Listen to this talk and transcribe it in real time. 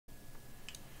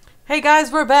Hey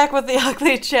guys, we're back with the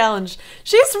ugly challenge.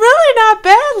 She's really not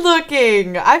bad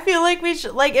looking. I feel like we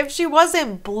should, like, if she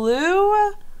wasn't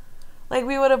blue, like,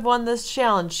 we would have won this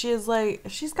challenge. She is like,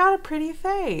 she's got a pretty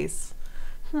face.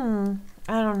 I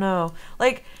don't know.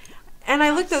 Like, and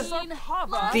I looked at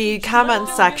the comment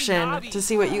section to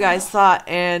see what you guys thought,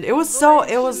 and it was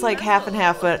like half and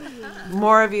half, but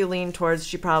more of you lean towards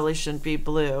she probably shouldn't be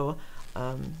blue.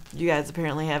 You guys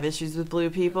apparently have issues with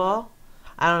blue people.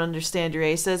 I don't understand your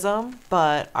racism,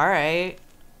 but all right.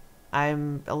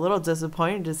 I'm a little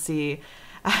disappointed to see.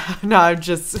 No, I'm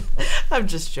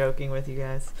just joking with you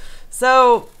guys.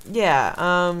 So yeah,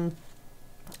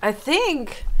 I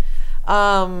think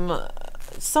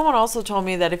someone also told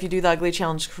me that if you do the ugly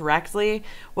challenge correctly,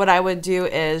 what I would do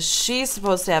is she's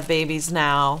supposed to have babies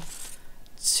now.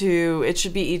 It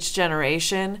should be each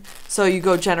generation. So you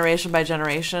go generation by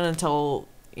generation until,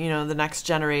 you know, the next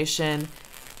generation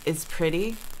is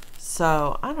pretty.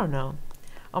 So I don't know.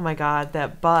 Oh my god,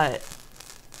 that butt.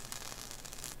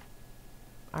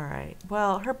 All right,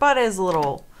 well, her butt is a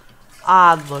little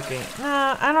odd looking.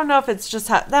 Nah, I don't know if it's just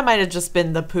how that might have just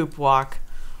been the poop walk.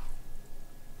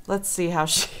 Let's see how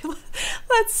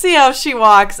she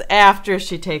walks after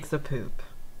she takes a poop,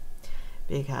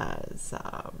 because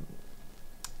I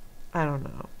don't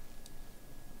know.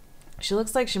 She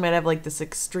looks like she might have like this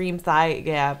extreme thigh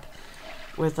gap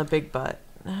with a big butt.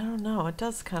 I don't know. It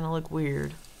does kind of look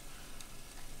weird.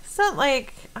 It's not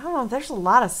like, I don't know, there's a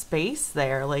lot of space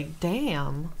there. Like,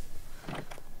 damn.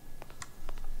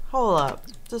 Hold up.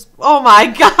 Just, oh my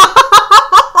god!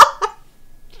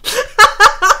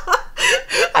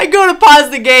 I go to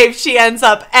pause the game. She ends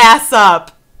up ass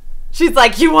up. She's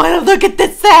like, you want to look at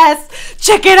this ass?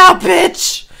 Check it out,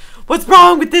 bitch! What's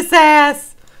wrong with this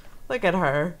ass? Look at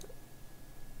her.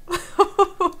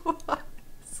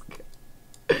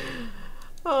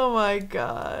 Oh my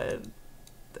god.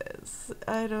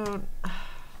 I don't.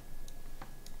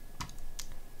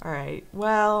 Alright,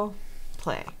 well,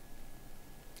 play.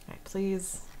 Alright,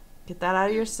 please get that out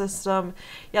of your system.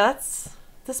 Yeah,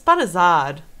 this butt is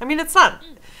odd. I mean, it's not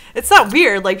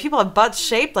weird. Like, people have butts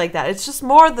shaped like that. It's just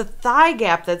more the thigh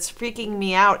gap that's freaking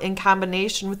me out in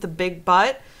combination with the big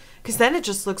butt. Because then it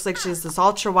just looks like she has this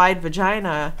ultra-wide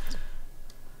vagina.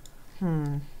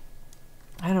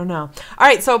 I don't know. All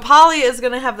right, so Polly is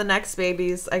going to have the next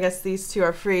babies. I guess these two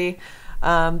are free.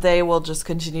 They will just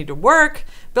continue to work,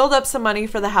 build up some money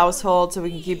for the household so we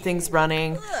can keep things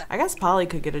running. I guess Polly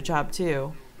could get a job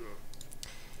too.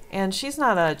 And she's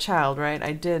not a child, right?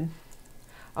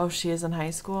 Oh, she is in high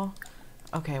school?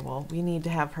 Okay, well, we need to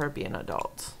have her be an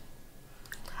adult.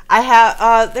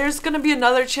 There's going to be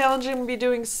another challenge I'm going to be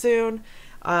doing soon.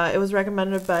 It was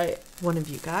recommended by one of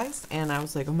you guys, and I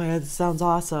was like, oh my god, this sounds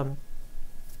awesome.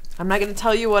 I'm not going to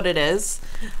tell you what it is.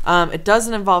 It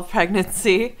doesn't involve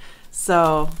pregnancy,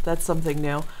 so that's something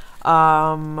new.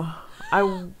 I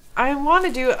want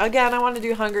to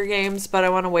do Hunger Games, but I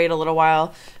want to wait a little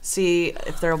while, see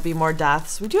if there will be more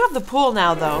deaths. We do have the pool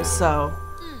now, though, so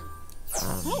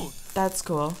that's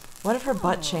cool. What if her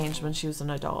butt changed when she was an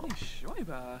adult?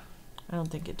 I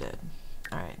don't think it did.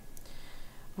 All right.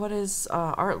 What is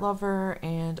art lover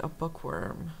and a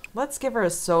bookworm? Let's give her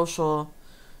a social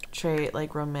trait,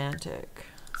 like romantic.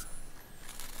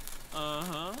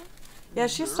 Yeah,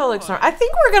 she still looks normal. I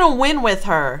think we're gonna win with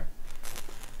her.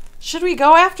 Should we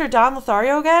go after Don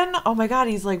Lothario again? Oh my god,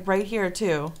 he's like right here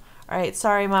too. Alright,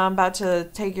 sorry mom, about to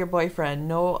take your boyfriend.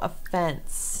 No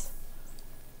offense.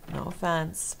 No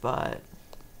offense, but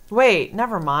wait,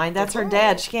 never mind. That's her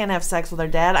dad. She can't have sex with her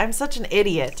dad. I'm such an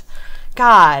idiot.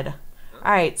 God.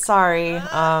 Alright, sorry.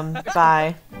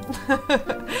 Bye.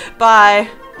 Bye.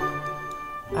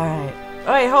 Alright.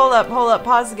 Oh, wait, hold up.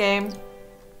 Pause the game.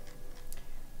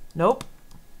 Nope.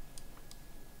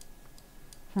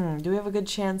 Do we have a good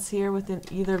chance here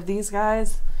with either of these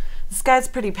guys? This guy's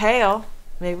pretty pale.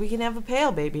 Maybe we can have a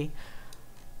pale baby.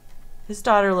 His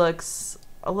daughter looks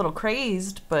a little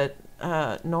crazed, but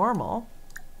normal.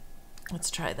 Let's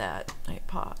try that. Wait,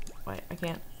 pop. Wait, I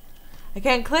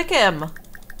can't click him.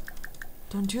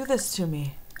 Don't do this to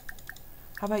me.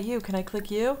 How about you? Can I click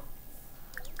you?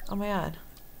 Oh my god.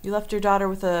 You left your daughter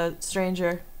with a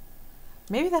stranger.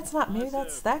 Maybe that's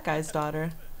that guy's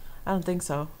daughter. I don't think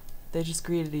so. They just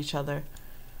greeted each other.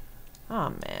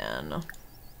 Oh man.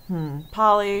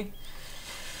 Polly.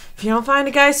 If you don't find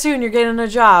a guy soon, you're getting a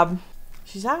job.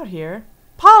 She's out here.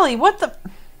 Polly, what the?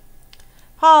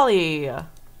 Polly.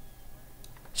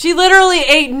 She literally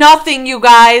ate nothing, you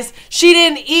guys. She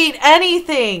didn't eat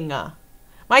anything.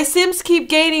 My Sims keep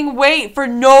gaining weight for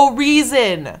no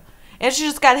reason. And she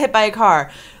just got hit by a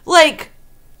car. Like,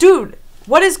 dude,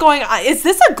 what is going on? Is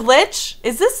this a glitch?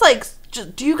 Is this like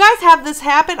Do you guys have this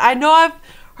happen? I know I've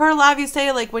heard a lot of you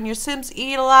say, like, when your Sims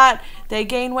eat a lot, they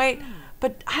gain weight.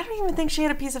 But I don't even think she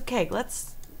had a piece of cake.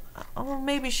 Oh,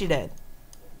 maybe she did.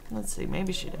 Let's see.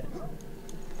 Maybe she did.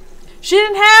 She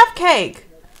didn't have cake.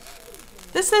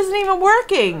 This isn't even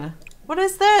working. What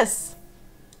is this?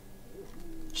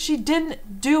 She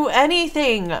didn't do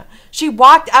anything. She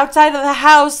walked outside of the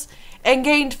house and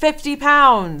gained 50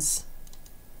 pounds.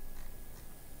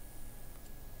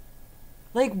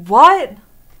 Like, what?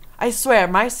 I swear,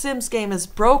 my Sims game is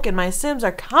broken. My Sims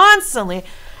are constantly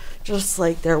just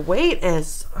like, their weight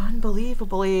is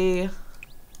unbelievably,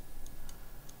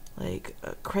 like,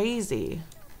 crazy.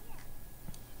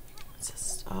 It's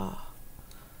just,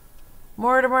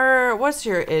 Mortimer, what's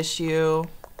your issue?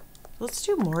 Let's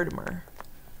do Mortimer.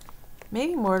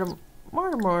 Maybe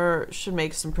Mortimer should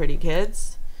make some pretty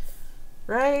kids.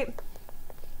 Right?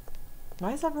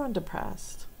 Why is everyone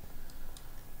depressed?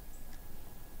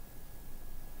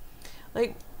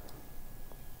 Like,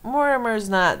 Mortimer's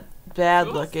not bad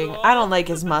looking. I don't like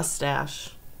his mustache,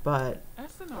 but,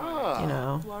 you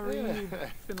know,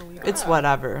 it's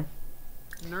whatever.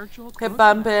 Hit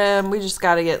bump him. We just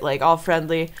gotta get, like, all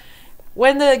friendly.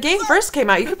 When the game first came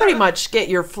out, you could pretty much get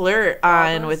your flirt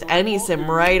on with any Sim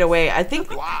right away. I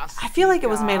feel like it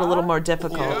was made a little more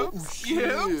difficult.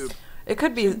 It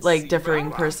could be, like,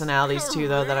 differing personalities, too,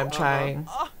 though, that I'm trying.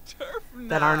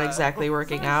 That aren't exactly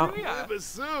working out.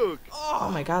 Oh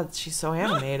my god, she's so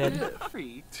animated.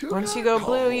 Once you go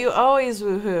blue, you always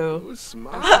woohoo.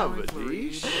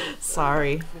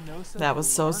 Sorry. That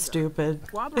was so stupid.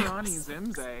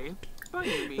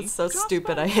 It's so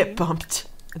stupid I hit bumped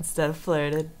instead of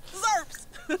flirted.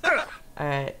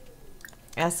 Alright.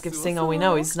 Ask if single, we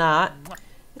know he's not.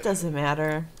 It doesn't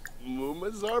matter.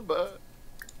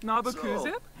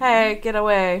 Hey, get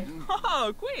away.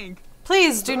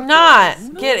 Please do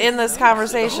not get in this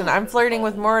conversation. I'm flirting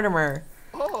with Mortimer.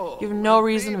 You have no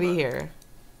reason to be here.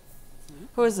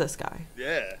 Who is this guy?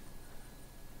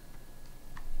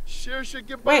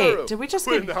 Wait, did we just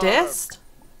get dissed?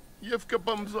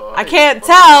 I can't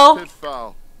tell.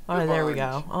 Oh, there we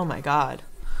go. Oh my god.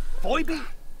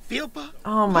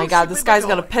 Oh my god, this guy's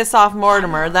gonna piss off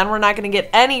Mortimer. Then we're not gonna get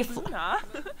any. Fuck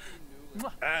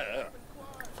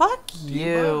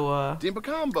you. Why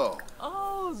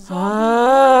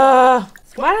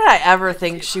did I ever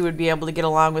think she would be able to get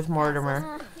along with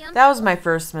Mortimer? That was my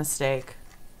first mistake.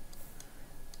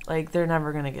 Like, they're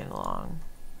never gonna get along.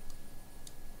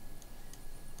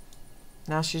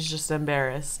 Now she's just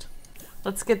embarrassed.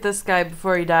 Let's get this guy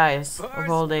before he dies of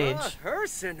old age.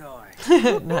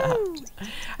 No.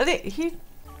 I think he...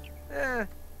 No.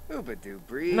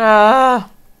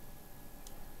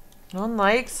 No one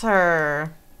likes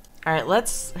her. Alright,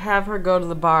 let's have her go to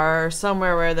the bar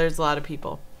somewhere where there's a lot of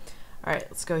people. Alright,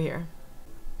 let's go here.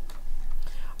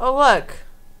 Oh, look.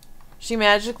 She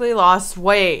magically lost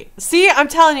weight. See, I'm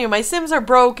telling you, my Sims are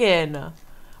broken.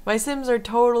 My Sims are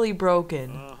totally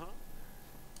broken.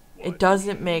 It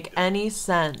doesn't make any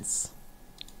sense.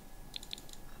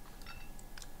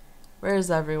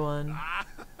 Where's everyone?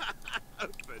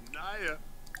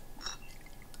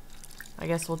 I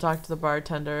guess we'll talk to the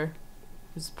bartender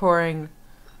who's pouring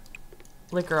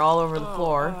liquor all over the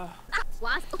floor.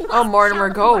 Oh, Mortimer,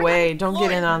 go away. Don't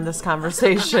get in on this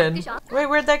conversation. Wait,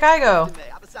 where'd that guy go?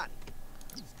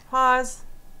 Pause.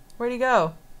 Where'd he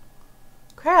go?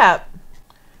 Crap.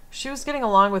 She was getting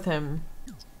along with him.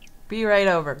 Be right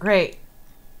over. Great.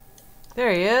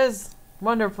 There he is.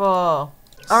 Wonderful.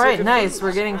 Alright, nice.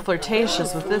 We're getting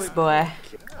flirtatious with this boy.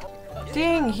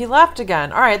 Dang, he left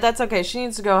again. Alright, that's okay. She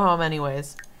needs to go home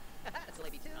anyways.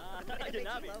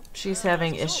 She's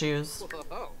having issues.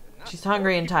 She's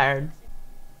hungry and tired.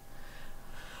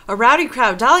 A rowdy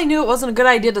crowd. Dolly knew it wasn't a good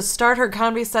idea to start her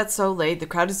comedy set so late. The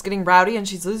crowd is getting rowdy and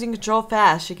she's losing control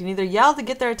fast. She can either yell to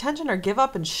get their attention or give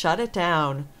up and shut it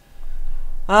down.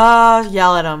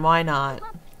 Yell at them. Why not?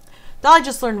 Dolly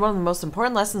just learned one of the most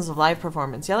important lessons of live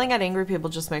performance. Yelling at angry people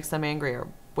just makes them angrier.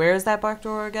 Where is that back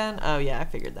door again? Oh yeah, I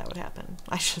figured that would happen.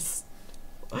 I just...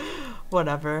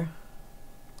 Whatever.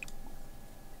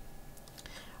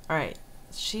 Alright.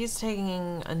 She's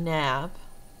taking a nap.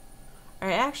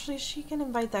 Alright, actually, she can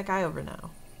invite that guy over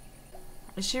now.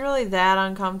 Is she really that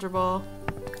uncomfortable?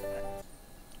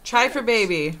 Try for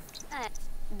baby.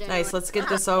 Nice, let's get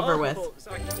this over with.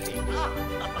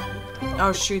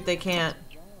 Oh shoot, they can't.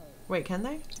 Wait, can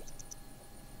they?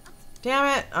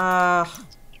 Damn it.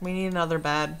 We need another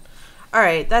bed.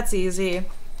 Alright, that's easy.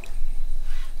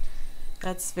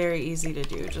 That's very easy to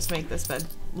do. Just make this bed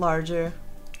larger.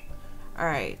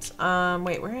 Alright,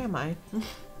 wait, where am I?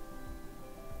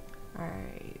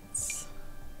 Alright.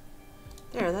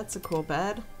 There, that's a cool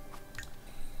bed.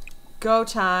 Go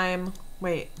time.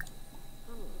 Wait.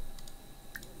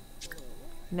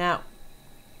 Now.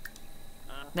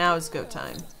 Now is go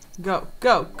time. Go,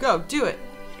 go, go, do it.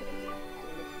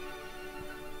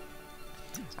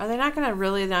 Are they not gonna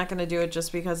really not gonna do it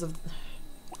just because of...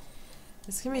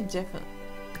 It's gonna be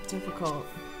difficult.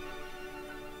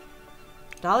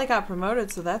 Dolly got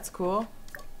promoted, so that's cool.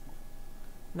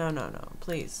 No, no, no,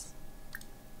 please.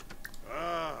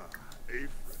 Right,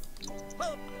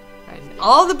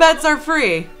 all the bets are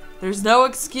free. There's no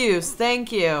excuse.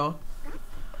 Thank you.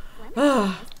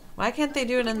 Why can't they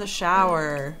do it in the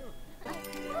shower?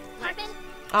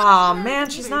 Aw, man,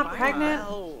 she's not pregnant.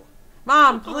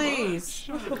 Mom, please.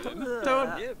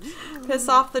 Don't piss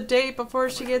off the date before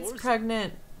she gets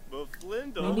pregnant.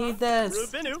 We need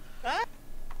this.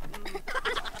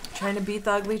 Trying to beat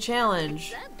the ugly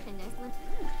challenge.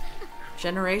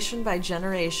 Generation by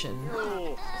generation.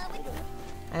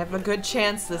 I have a good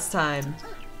chance this time.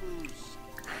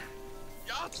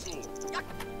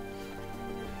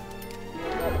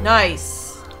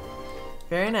 Nice.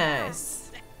 Very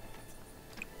nice.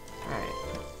 Alright.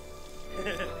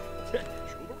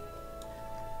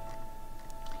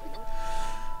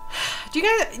 Do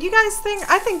you guys think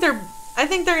I think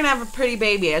they're gonna have a pretty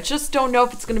baby. I just don't know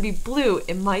if it's gonna be blue.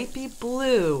 It might be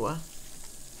blue.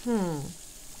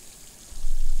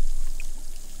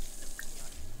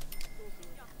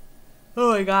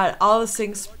 Oh my god, all the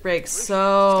sinks break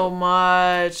so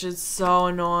much. It's so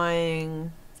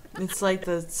annoying. It's like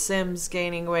the Sims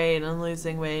gaining weight and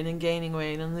losing weight and gaining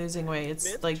weight and losing weight.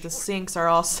 It's like the sinks are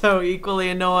all so equally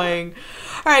annoying.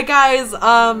 Alright guys,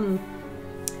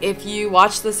 if you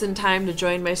watch this in time to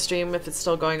join my stream, if it's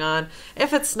still going on.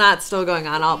 If it's not still going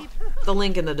on, the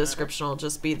link in the description will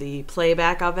just be the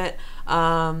playback of it.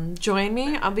 Join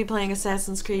me. I'll be playing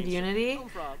Assassin's Creed Unity.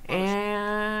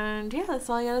 And yeah, that's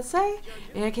all I gotta say.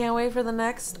 And I can't wait for the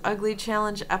next Ugly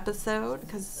Challenge episode,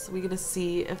 because we're gonna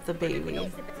see if the baby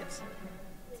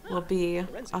will be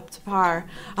up to par.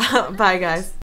 Bye guys.